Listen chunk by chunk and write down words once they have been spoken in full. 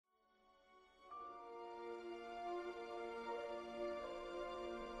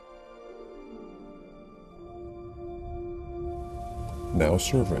now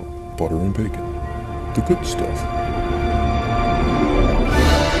serving butter and bacon. The good stuff.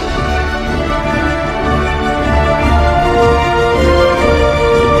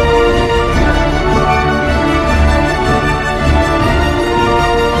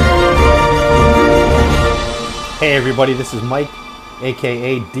 Hey everybody, this is Mike,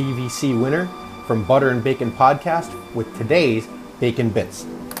 aka DVC Winner from Butter and Bacon Podcast with today's Bacon Bits.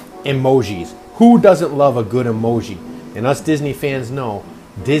 Emojis. Who doesn't love a good emoji? And us Disney fans know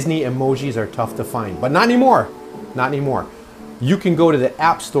Disney emojis are tough to find, but not anymore. Not anymore. You can go to the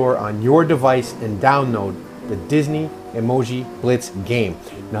App Store on your device and download the Disney Emoji Blitz game.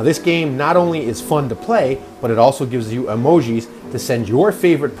 Now this game not only is fun to play, but it also gives you emojis to send your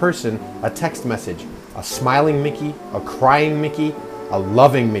favorite person a text message. A smiling Mickey, a crying Mickey, a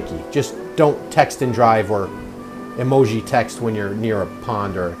loving Mickey. Just don't text and drive or emoji text when you're near a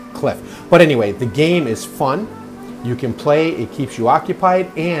pond or a cliff. But anyway, the game is fun. You can play, it keeps you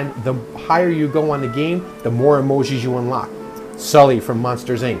occupied, and the higher you go on the game, the more emojis you unlock. Sully from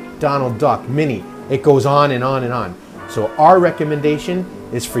Monsters Inc., Donald Duck, Minnie, it goes on and on and on. So our recommendation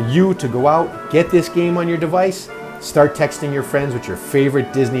is for you to go out, get this game on your device, start texting your friends with your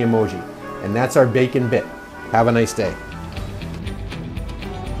favorite Disney emoji. And that's our Bacon Bit. Have a nice day.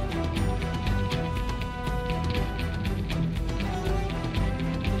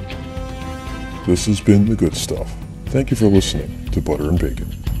 This has been The Good Stuff. Thank you for listening to Butter and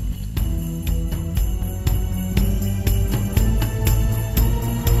Bacon.